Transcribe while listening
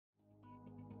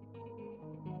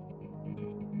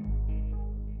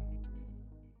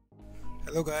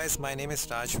Hello guys, my name is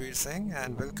Rajvir Singh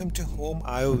and welcome to Home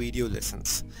IO video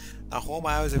lessons. Now Home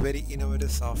IO is a very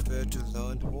innovative software to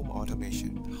learn home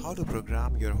automation, how to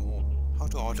program your home, how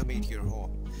to automate your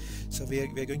home. So we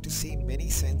are going to see many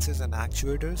sensors and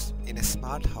actuators in a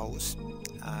smart house,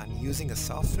 and using a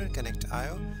software Connect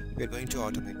IO, we are going to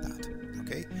automate that.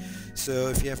 Okay, so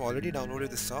if you have already downloaded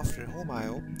the software Home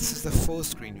IO, this is the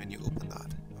first screen when you open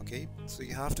that. Okay, so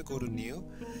you have to go to new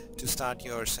to start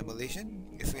your simulation.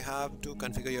 If you have to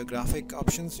configure your graphic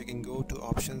options, you can go to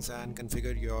options and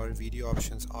configure your video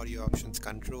options, audio options,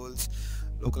 controls,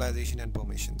 localization and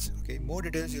permissions. Okay, more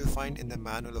details you'll find in the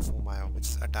manual of Home IO, which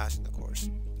is attached in the course.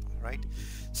 Alright,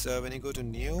 so when you go to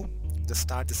new, just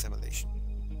start the simulation,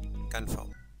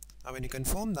 confirm. Now when you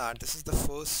confirm that, this is the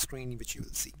first screen which you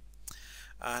will see,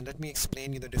 and let me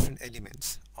explain you the different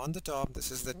elements. On the top,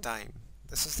 this is the time.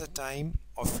 This is the time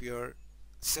of your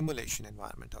simulation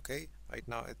environment. Okay, right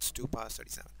now it's 2 past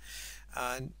 37,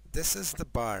 and this is the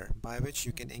bar by which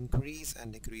you can increase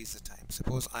and decrease the time.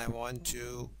 Suppose I want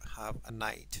to have a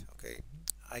night. Okay,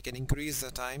 I can increase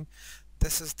the time.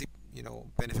 This is the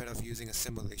benefit of using a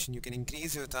simulation. You can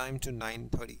increase your time to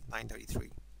 9:30, 9:33,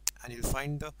 and you'll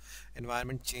find the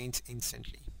environment change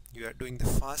instantly. You are doing the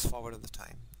fast forward of the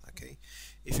time. Okay,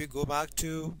 if you go back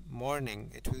to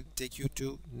morning, it will take you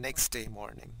to next day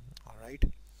morning. All right,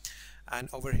 and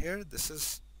over here, this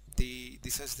is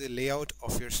the layout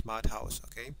of your smart house.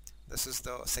 Okay, this is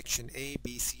the section A,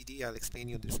 B, C, D. I'll explain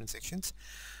you the different sections,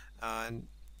 and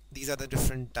these are the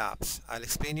different tabs. I'll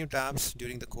explain you tabs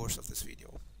during the course of this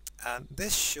video. And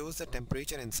this shows the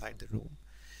temperature inside the room.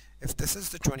 If this is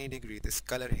the 20-degree, this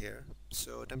color here,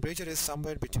 so temperature is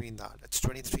somewhere between that. It's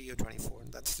 23 or 24,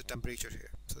 and that's the temperature here.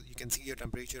 So you can see your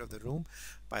temperature of the room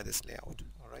by this layout.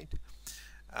 All right,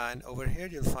 and over here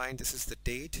you'll find this is the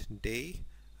date, day,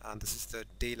 and this is the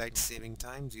daylight saving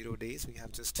time, 0 days. We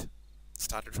have just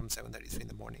started from 7:33 in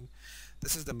the morning.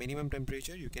 This is the minimum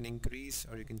temperature. You can increase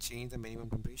or you can change the minimum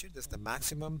temperature. This is the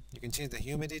maximum. You can change the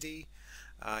humidity,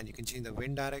 and you can change the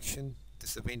wind direction.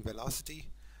 This is the wind velocity,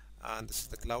 and this is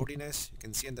the cloudiness. You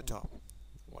can see on the top,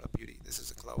 what a beauty. This is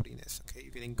the cloudiness. Okay,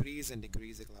 you can increase and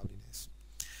decrease the cloudiness,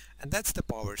 and that's the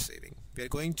power saving. We are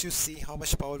going to see how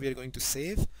much power we are going to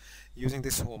save using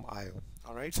this Home IO.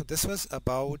 Alright, so this was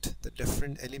about the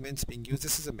different elements being used.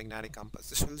 This is a magnetic compass.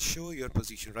 This will show your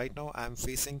position. Right now I am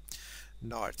facing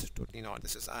north, totally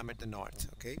north. I'm at the north.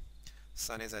 Okay,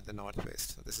 sun is at the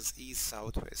northwest, so this is east,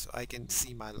 southwest, so I can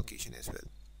see my location as well.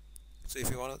 So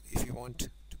if you want to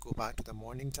go back to the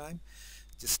morning time,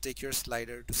 just take your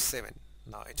slider to 7.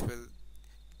 Now it will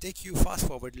take you fast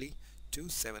forwardly to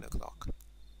 7 o'clock.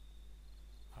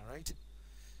 Alright,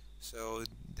 so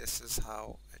this is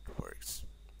how it works.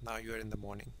 Now you are in the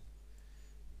morning.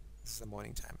 This is the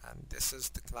morning time, and this is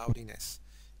the cloudiness.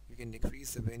 You can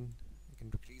decrease the wind, you can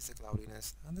decrease the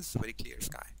cloudiness, and this is very clear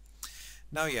sky.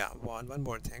 Now one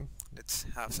more thing, let's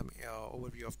have some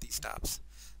overview of these tabs.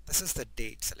 This is the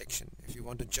date selection. If you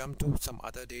want to jump to some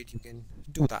other date, you can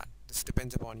do that. This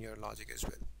depends upon your logic as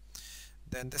well.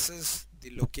 Then this is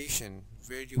the location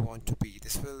where you want to be.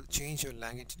 This will change your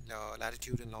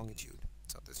latitude and longitude.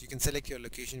 So this, you can select your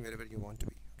location wherever you want to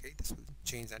be. Okay, this will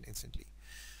change that instantly.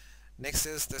 Next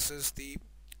is this is the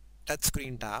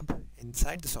touchscreen tab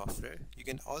inside the software. You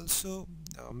can also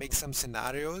make some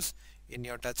scenarios in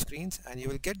your touchscreens, and you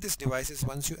will get these devices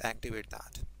once you activate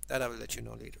that I will let you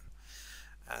know later.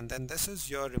 And then this is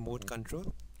your remote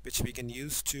control, which we can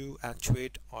use to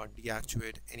actuate or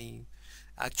deactivate any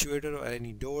actuator or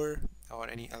any door or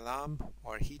any alarm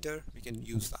or heater. We can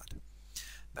use that.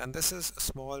 And this is a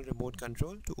small remote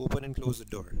control to open and close the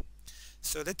door.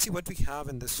 So let's see what we have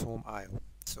in this Home IO.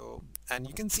 So, and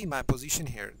you can see my position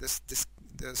here,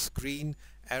 this green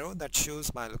arrow that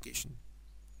shows my location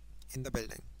in the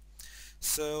building.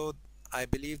 So I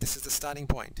believe this is the starting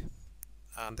point,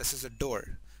 and this is a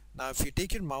door. Now if you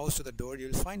take your mouse to the door,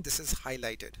 you'll find this is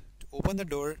highlighted. To open the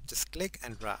door, just click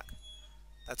and drag.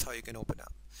 That's how you can open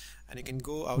up, and you can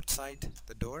go outside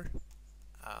the door,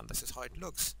 and this is how it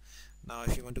looks. Now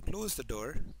if you want to close the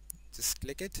door, just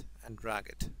click it and drag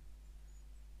it.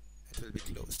 It will be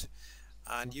closed,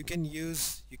 and you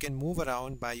can move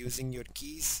around by using your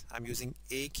keys. I'm using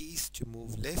A keys to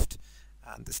move left,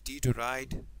 and this D to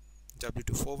right, W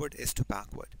to forward, S to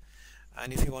backward.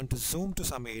 And if you want to zoom to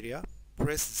some area,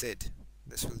 press Z.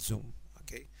 This will zoom.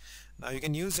 Okay, now you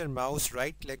can use your mouse,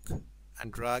 right click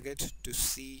and drag it to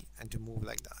see and to move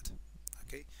like that.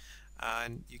 Okay,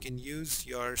 and you can use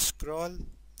your scroll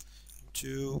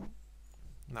to,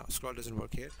 now scroll doesn't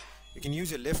work here. You can use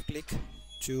your left click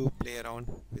to play around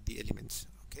with the elements.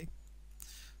 Okay,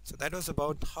 so that was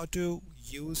about how to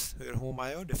use your Home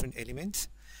IO different elements.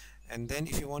 And then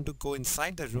if you want to go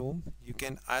inside the room, you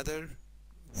can either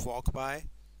walk by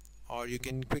or you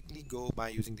can quickly go by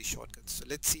using the shortcuts. So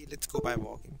let's go by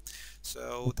walking.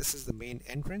 So this is the main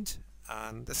entrance,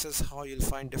 and this is how you'll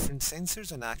find different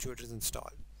sensors and actuators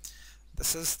installed.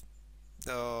 This is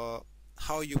the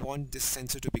how you want this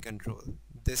sensor to be controlled.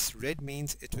 This red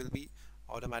means it will be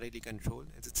automatically controlled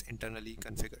as it's internally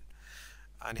configured,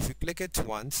 and if you click it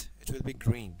once, it will be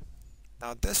green.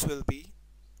 Now this will be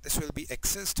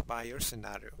accessed by your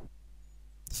scenario.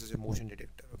 This is a motion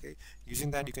detector. Okay,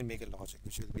 using that you can make a logic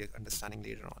which we'll be understanding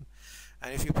later on.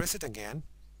 And if you press it again,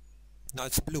 now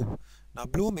it's blue. Now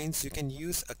blue means you can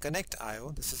use a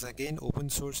Connect.io. This is again open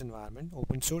source environment,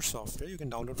 open source software you can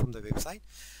download from the website.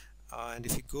 And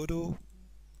if you go to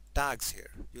tags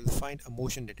here, you'll find a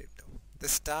motion detector.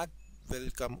 This tag will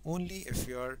come only if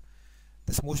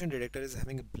this motion detector is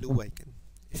having a blue icon.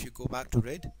 If you go back to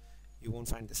red, you won't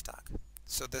find this tag.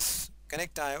 So this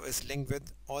Connect.io is linked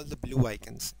with all the blue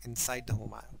icons inside the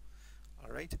home.io.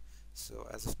 Alright, so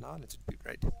as of now, let it be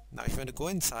red. Now if you want to go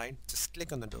inside, just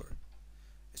click on the door.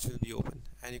 It will be open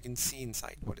and you can see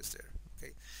inside what is there.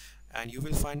 Okay, and you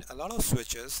will find a lot of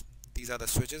switches. These are the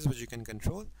switches which you can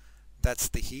control. That's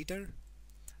the heater,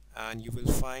 and you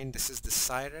will find this is the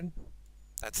siren.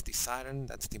 That's the siren.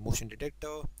 That's the motion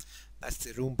detector. That's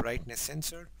the room brightness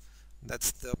sensor.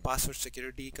 That's the password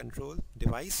security control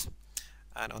device.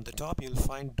 And on the top you'll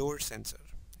find door sensor.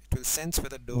 It will sense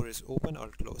whether door is open or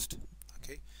closed.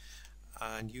 Okay,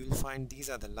 and you'll find these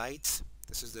are the lights.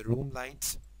 This is the room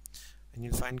lights, and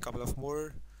you'll find a couple of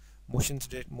more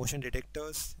motion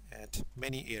detectors at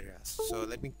many areas. So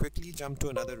let me quickly jump to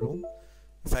another room.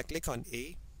 If I click on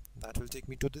A, that will take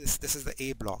me to this. This is the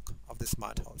A block of the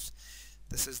smart house.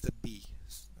 This is the B.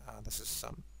 This is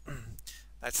some.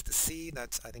 That's the C.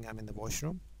 That's, I think I'm in the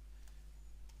washroom.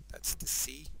 That's the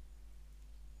C.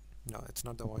 No, it's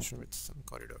not the washroom. It's some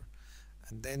corridor.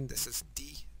 And then this is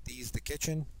D. D is the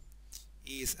kitchen.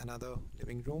 E is another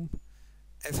living room.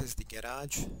 F is the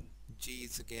garage. G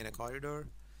is again a corridor.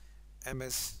 M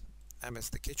is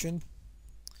the kitchen.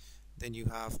 Then you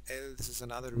have L. This is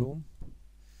another room.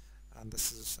 And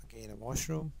this is again a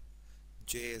washroom.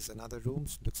 J is another room,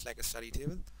 looks like a study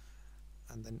table.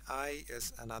 And then I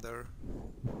is another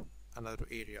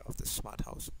area of the smart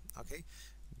house. Okay,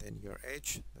 then your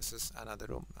H, this is another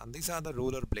room, and these are the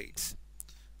roller blades,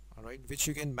 alright, which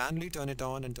you can manually turn it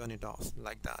on and turn it off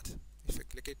like that. If you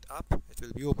click it up, it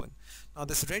will be open. Now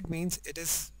this red means it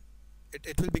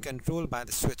will be controlled by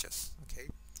the switches. Okay,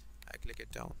 I click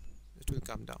it down, it will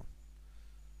come down.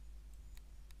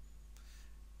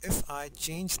 If I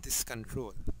change this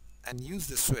control and use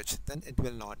the switch, then it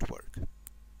will not work.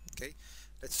 Okay,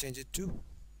 let's change it to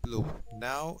blue.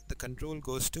 Now the control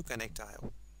goes to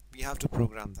Connect.io. We have to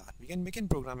program that. We can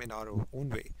program in our own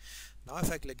way. Now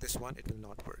if I click this one, it will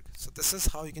not work. So this is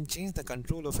how you can change the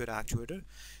control of your actuator.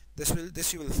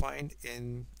 This you will find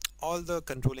in all the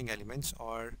controlling elements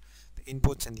or the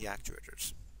inputs and the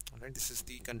actuators. Alright, this is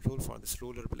the control for this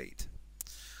roller blade.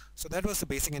 So that was the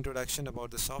basic introduction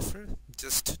about the software.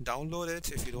 Just download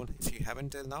it if you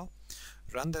haven't till now.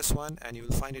 Run this one and you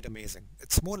will find it amazing.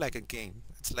 It's more like a game.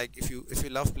 It's like if you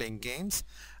love playing games,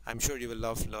 I'm sure you will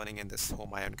love learning in this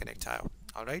home.io and Connect.io.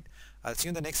 Alright, I'll see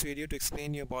you in the next video to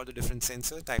explain you about the different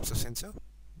types of sensor.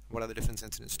 What are the different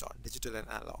sensors installed, digital and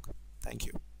analog. Thank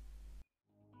you.